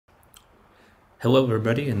Hello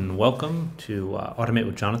everybody and welcome to Automate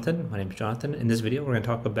with Jonathan. My name is Jonathan. In this video we're going to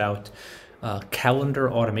talk about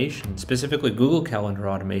calendar automation, specifically Google Calendar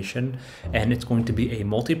automation, and it's going to be a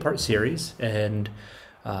multi-part series, and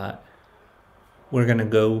we're going to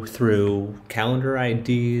go through calendar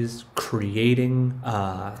IDs,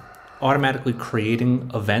 automatically creating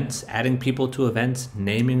events, adding people to events,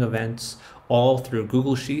 naming events, all through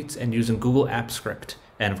Google Sheets and using Google Apps Script,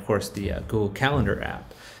 and of course the Google Calendar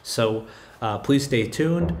app. So please stay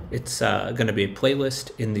tuned. It's going to be a playlist.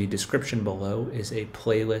 In the description below is a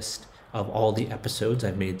playlist of all the episodes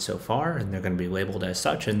I've made so far, and they're going to be labeled as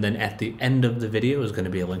such. And then at the end of the video is going to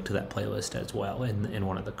be a link to that playlist as well in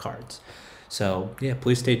one of the cards. So yeah,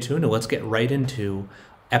 please stay tuned, and let's get right into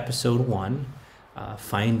episode 1,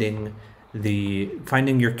 finding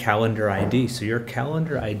your calendar ID. So your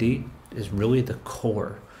calendar ID is really the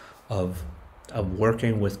core of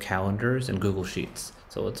working with calendars and Google Sheets.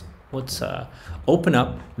 So let's open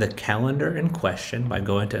up the calendar in question by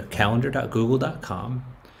going to calendar.google.com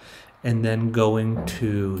and then going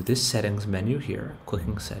to this settings menu here,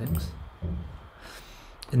 clicking settings.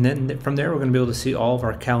 And then from there, we're going to be able to see all of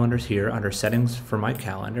our calendars here under settings for my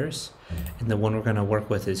calendars. And the one we're going to work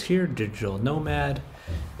with is here, Digital Nomad.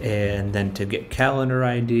 And then to get calendar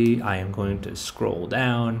ID, I am going to scroll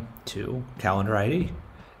down to calendar ID.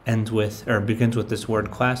 Begins with this word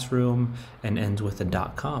classroom and ends with a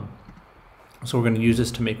 .com. So we're going to use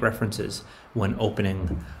this to make references when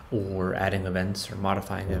opening or adding events or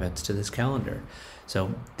modifying events to this calendar.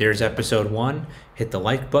 So there's episode 1. Hit the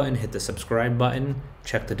like button, hit the subscribe button,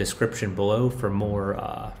 check the description below for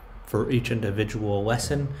more for each individual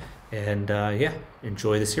lesson, and yeah,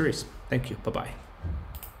 enjoy the series. Thank you. Bye-bye.